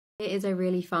It is a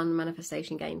really fun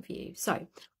manifestation game for you. So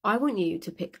I want you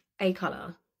to pick a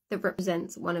colour that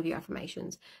represents one of your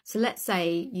affirmations. So let's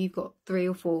say you've got 3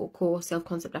 or 4 core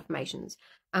self-concept affirmations,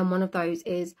 and one of those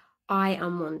is I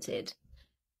am wanted.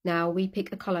 Now we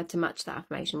pick a colour to match that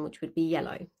affirmation, which would be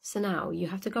yellow. So now you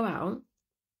have to go out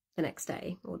the next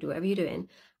day or do whatever you're doing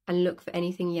and look for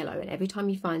anything yellow. And every time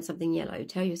you find something yellow,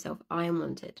 tell yourself, I am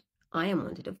wanted. I am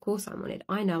wanted. Of course I'm wanted.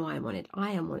 I know I am wanted.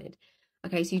 I am wanted.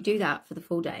 Okay, so you do that for the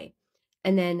full day.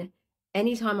 And then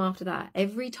anytime after that,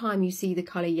 every time you see the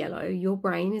colour yellow, your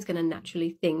brain is going to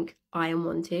naturally think, I am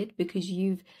wanted, because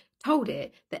you've told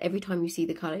it that every time you see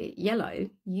the colour yellow,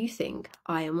 you think,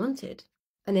 I am wanted.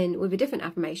 And then with a different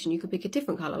affirmation, you could pick a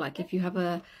different colour. Like if you have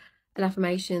an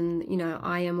affirmation, you know,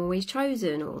 I am always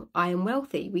chosen, or I am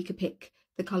wealthy, we could pick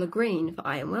the colour green for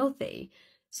I am wealthy.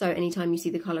 So anytime you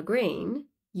see the colour green,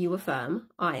 you affirm,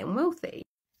 I am wealthy.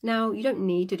 Now, you don't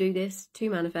need to do this to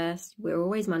manifest. We're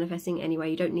always manifesting anyway.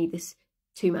 You don't need this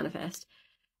to manifest.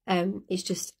 It's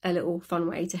just a little fun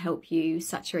way to help you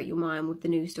saturate your mind with the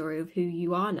new story of who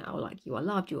you are now. Like, you are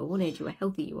loved, you are wanted, you are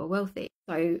healthy, you are wealthy.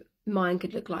 So mine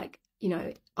could look like, you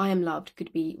know, I am loved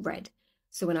could be red.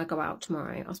 So when I go out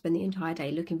tomorrow, I'll spend the entire day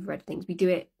looking for red things. We do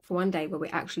it for one day where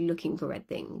we're actually looking for red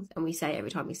things, and we say it every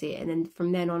time we see it. And then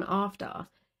from then on after,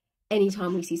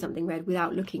 anytime we see something red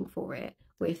without looking for it,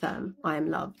 we affirm, I am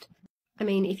loved. I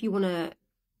mean, if you want to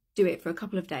do it for a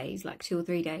couple of days, like 2 or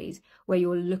 3 days, where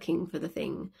you're looking for the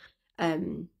thing,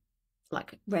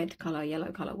 like red colour,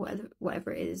 yellow colour,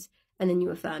 whatever it is, and then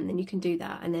you affirm, then you can do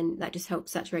that. And then that just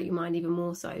helps saturate your mind even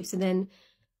more so. So then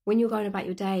when you're going about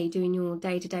your day, doing your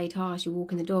day-to-day tasks, you're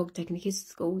walking the dog, taking the kids to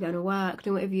school, going to work,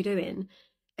 doing whatever you're doing,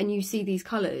 and you see these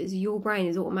colours, your brain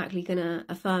is automatically going to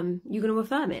affirm, you're going to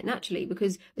affirm it naturally,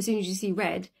 because as soon as you see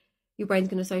red, your brain's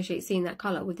going to associate seeing that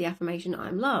colour with the affirmation, I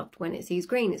am loved. When it sees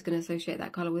green, it's going to associate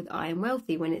that colour with I am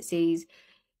wealthy. When it sees,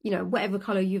 you know, whatever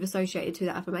colour you've associated to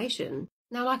that affirmation.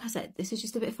 Now, like I said, this is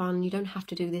just a bit of fun. You don't have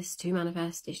to do this to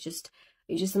manifest. It's just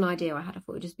an idea I had. I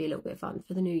thought it would just be a little bit of fun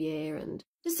for the new year and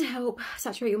just to help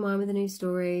saturate your mind with a new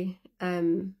story.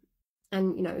 And,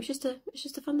 you know, it's just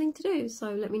a fun thing to do.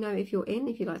 So let me know if you're in,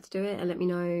 if you'd like to do it, and let me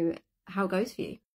know how it goes for you.